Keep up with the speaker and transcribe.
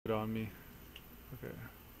bug on me. Okay.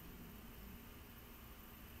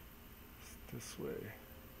 It's this way.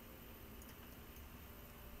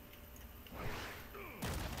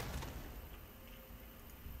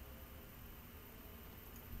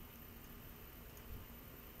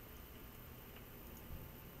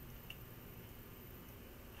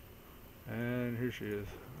 And here she is.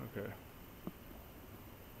 Okay.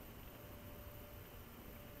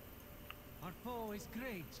 Our foe is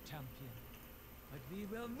great, champion, but we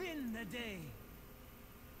will win the day.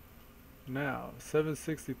 Now,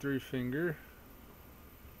 763 finger.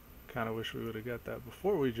 Kind of wish we would have got that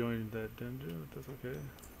before we joined that dungeon, but that's okay.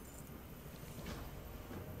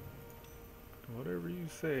 Whatever you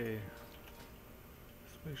say.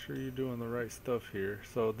 Just make sure you're doing the right stuff here.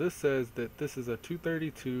 So this says that this is a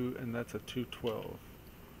 232 and that's a 212.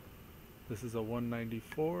 This is a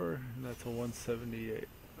 194 and that's a 178.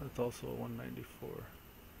 That's also a 194.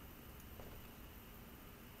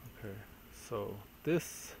 Okay, so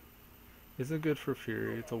this isn't good for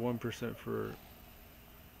Fury. It's a 1% for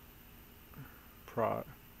Prot.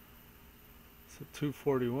 It's a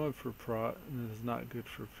 241 for Prot, and it is not good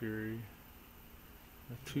for Fury.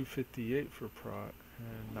 A 258 for Prot,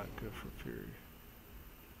 and not good for Fury.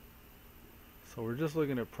 So we're just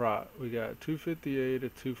looking at Prot. We got 258, a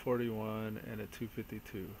 241, and a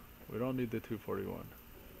 252. We don't need the 241. It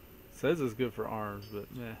says it's good for arms,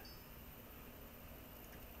 but meh.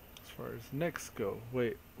 As far as necks go,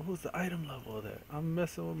 wait, what was the item level of that? I'm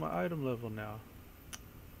messing with my item level now.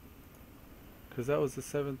 Because that was the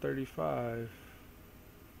 735.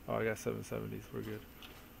 Oh, I got 770s. We're good.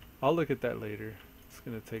 I'll look at that later. It's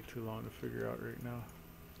going to take too long to figure out right now.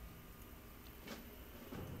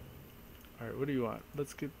 Alright, what do you want?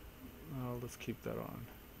 Let's keep that on.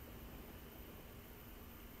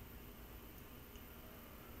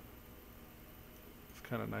 It's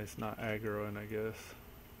kind of nice not aggroing, I guess.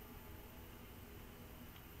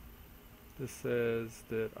 This says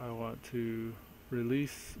that I want to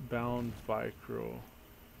release bound Vicryl,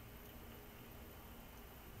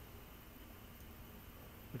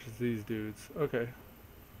 which is these dudes. Okay,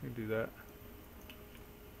 I can do that.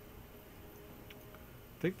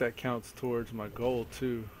 I think that counts towards my goal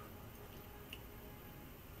too.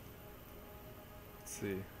 Let's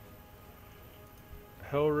see.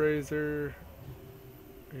 Hellraiser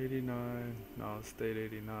 89. No, it stayed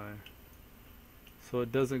 89. So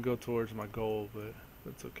it doesn't go towards my goal, but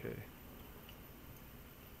that's okay.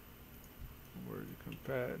 Word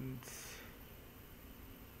combatants.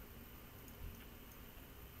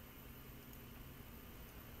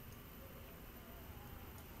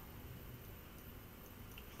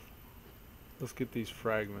 Let's get these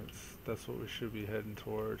fragments. That's what we should be heading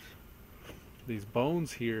towards. These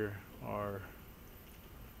bones here are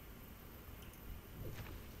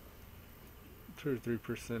 2 or 3%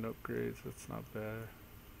 upgrades. That's not bad.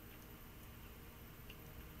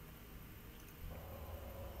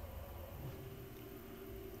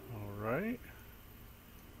 Alright.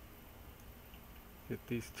 Get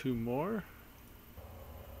these 2 more.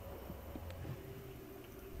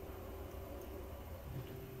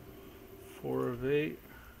 Four of 8.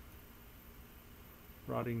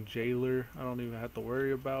 Rotting Jailer. I don't even have to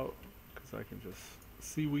worry about because I can just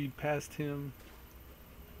seaweed past him.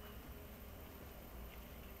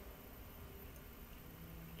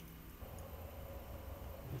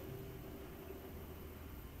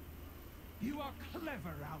 You are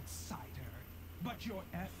clever, outsider, but your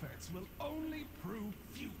efforts will only prove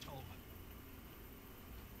futile.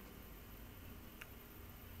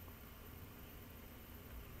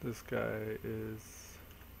 This guy is,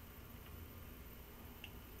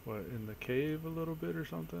 what, in the cave a little bit or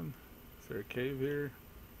something? Is there a cave here?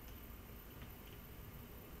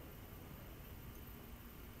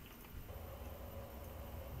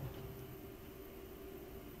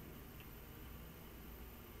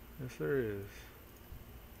 Yes, there is.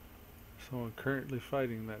 Someone currently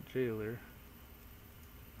fighting that jailer.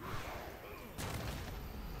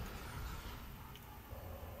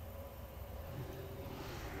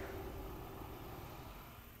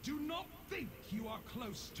 Do not think you are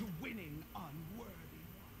close to winning, unworthy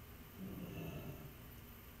one.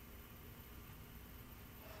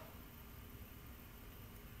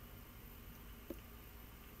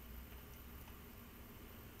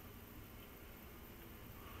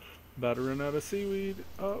 About to run out of seaweed.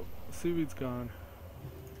 Oh, seaweed's gone.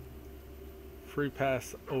 Free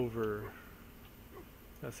pass over.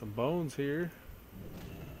 Got some bones here.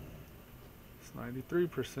 It's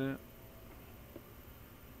 93%.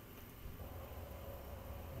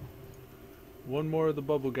 One more of the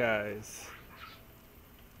bubble guys.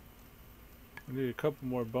 We need a couple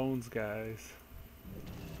more bones guys.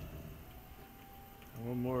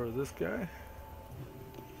 One more of this guy.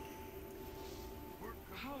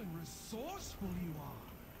 How resourceful you are.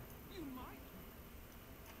 You might.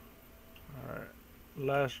 Alright.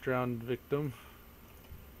 Last drowned victim.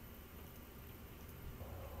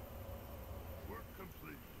 Work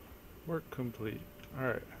complete. Work complete.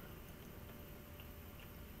 Alright.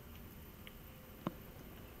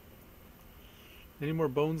 Any more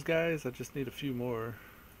bones, guys? I just need a few more.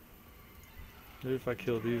 Maybe if I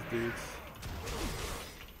kill these dudes.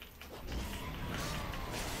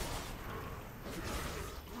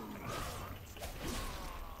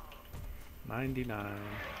 99.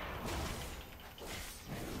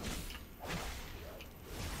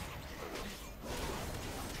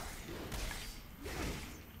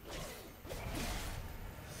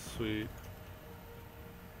 Sweet.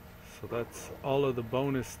 So that's all of the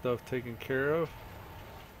bonus stuff taken care of.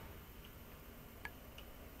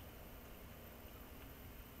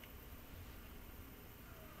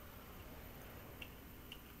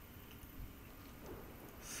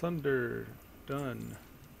 Sunder, done.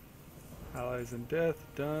 Allies in death,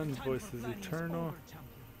 done. Voices eternal. Over,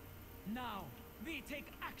 now we take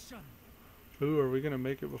action. Ooh, are we gonna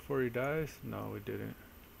make it before he dies? No, we didn't.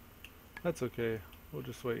 That's okay. We'll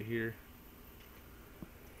just wait here.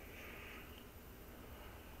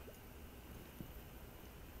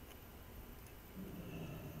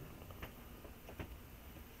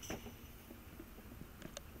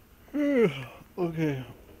 Okay.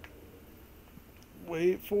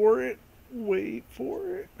 Wait for it. Wait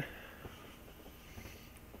for it.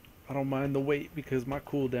 I don't mind the wait because my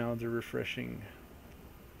cooldowns are refreshing.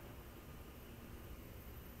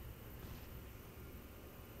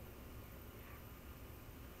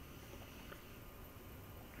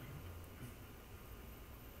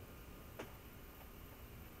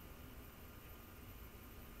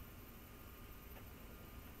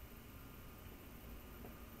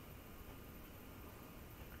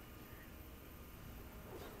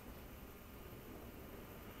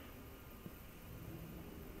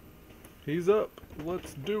 He's up.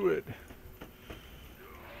 Let's do it.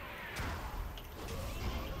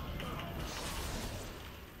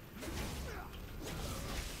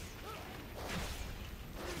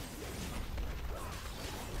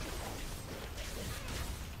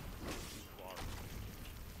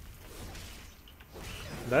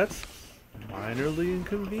 That's minorly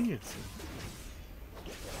inconveniencing.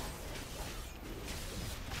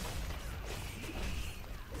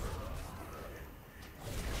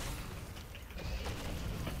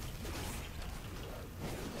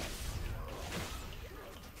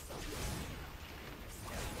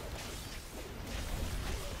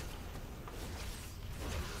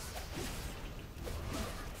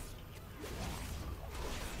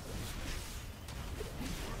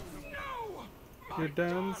 You're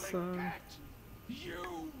done, son.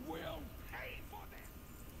 You will pay for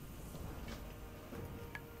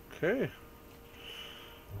this. Okay.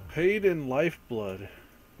 Paid in lifeblood.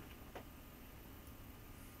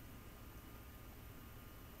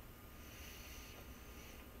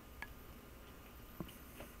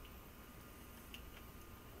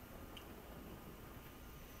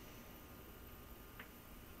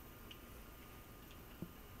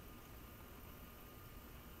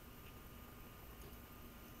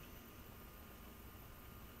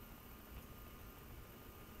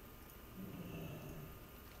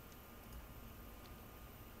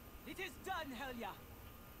 It is done, Helya.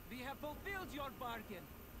 We have fulfilled your bargain,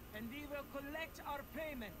 and we will collect our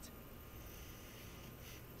payment.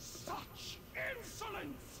 Such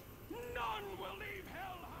insolence! None will leave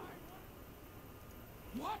Helheim!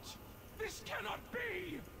 What? This cannot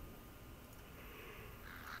be!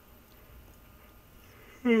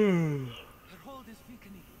 Her hold is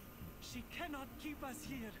weakening. She cannot keep us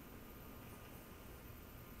here.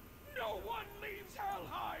 No one leaves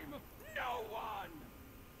Helheim! No one!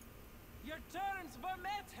 Your terms were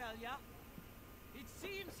met, Helya. It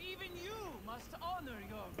seems even you must honor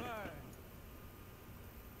your word.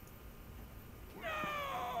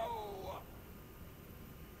 No!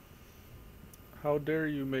 How dare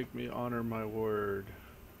you make me honor my word?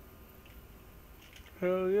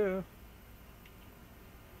 Hell yeah.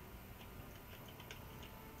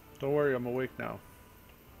 Don't worry, I'm awake now.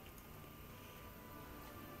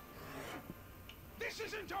 This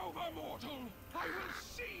isn't over, mortal! I will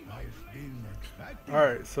see my blade!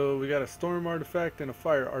 Alright, so we got a storm artifact and a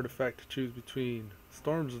fire artifact to choose between.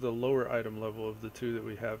 Storm's the lower item level of the two that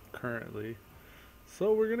we have currently.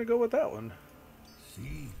 So we're gonna go with that one.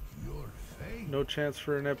 See your fate. No chance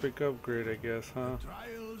for an epic upgrade, I guess, huh?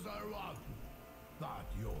 Trials are won, but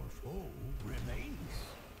your foe remains.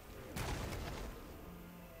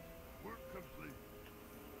 Work complete.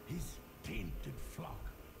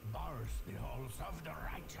 the halls of the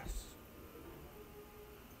righteous.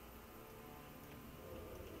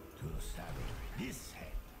 To sever his head,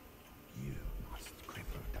 you must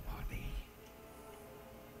cripple the body.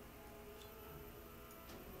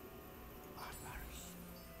 Others,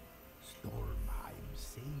 Stormheim's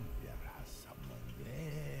savior has someone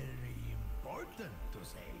very important to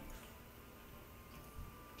save.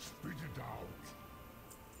 Spit it out.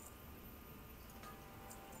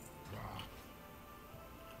 Ah.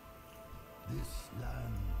 This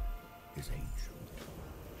land is ancient.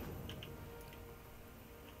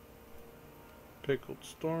 Pickled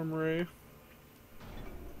storm ray.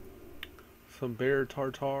 Some bear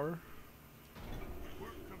tartar.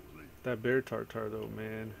 That bear tartar though,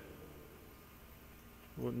 man.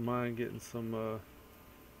 Wouldn't mind getting some of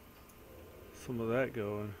that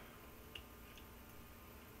going.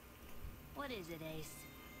 What is it, Ace?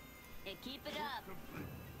 Hey, keep it up.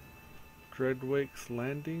 Dreadwake's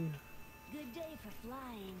Landing. Good day for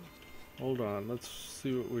flying. Hold on, let's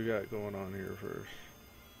see what we got going on here first.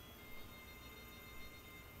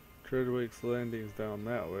 Dreadwake's Landing's down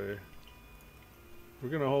that way. We're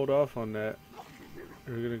gonna hold off on that.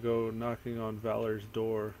 We're gonna go knocking on Valor's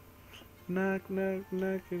door. Knock, knock,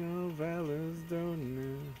 knocking on Valor's door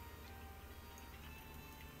now.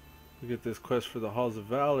 We get this quest for the Halls of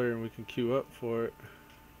Valor and we can queue up for it.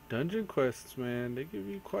 Dungeon quests, man, they give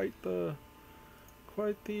you quite the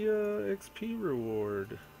XP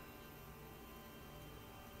reward.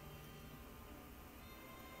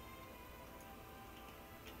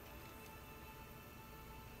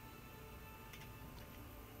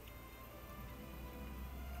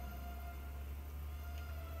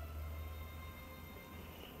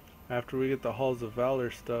 After we get the Halls of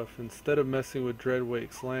Valor stuff, instead of messing with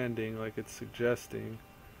Dreadwake's Landing like it's suggesting,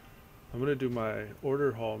 I'm gonna do my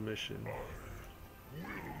Order Hall mission.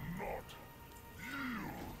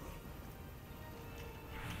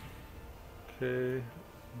 Okay,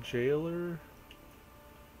 Jailer.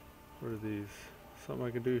 What are these? Something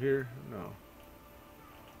I can do here? No.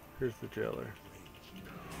 Here's the Jailer.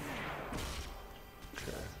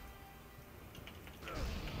 Okay.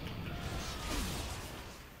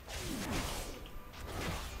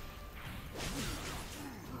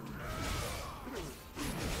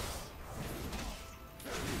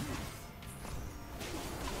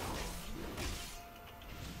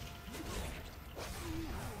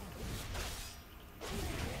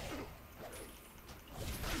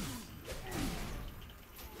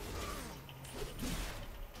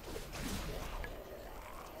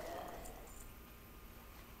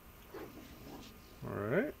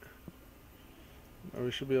 Alright. Now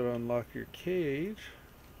we should be able to unlock your cage.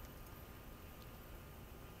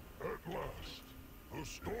 At last, the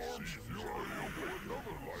storm's fury over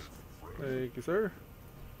another life, friend. Thank you, sir.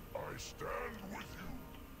 I stand with you.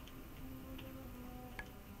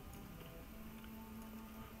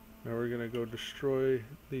 Now we're gonna go destroy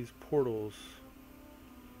these portals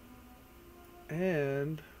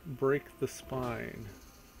and break the spine.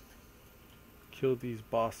 Kill these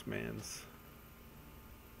boss mans.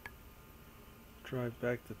 Drive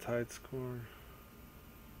back the Tidescorn.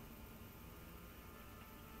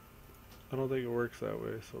 I don't think it works that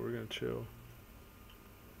way, so we're gonna chill.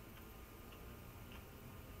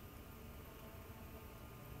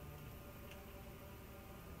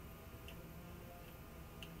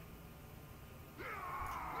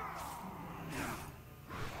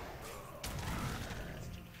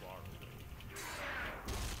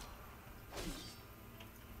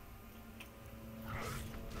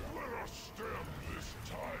 Let us stem this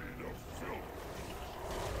tide of filth.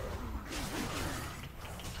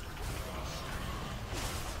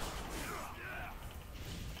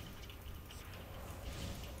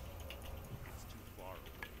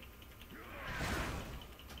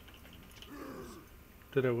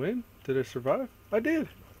 Did I win? Did I survive? I did!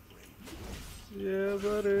 Yeah,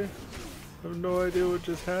 buddy. I have no idea what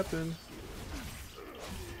just happened.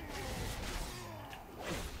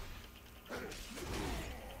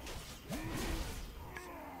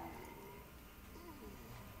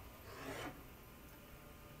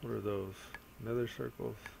 What are those? Nether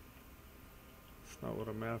circles. It's not what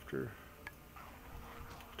I'm after.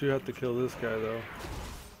 Do have to kill this guy though.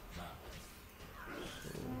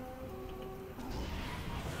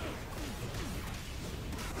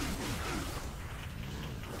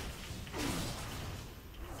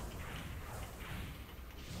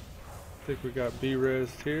 I think we got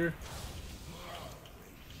B-resed here.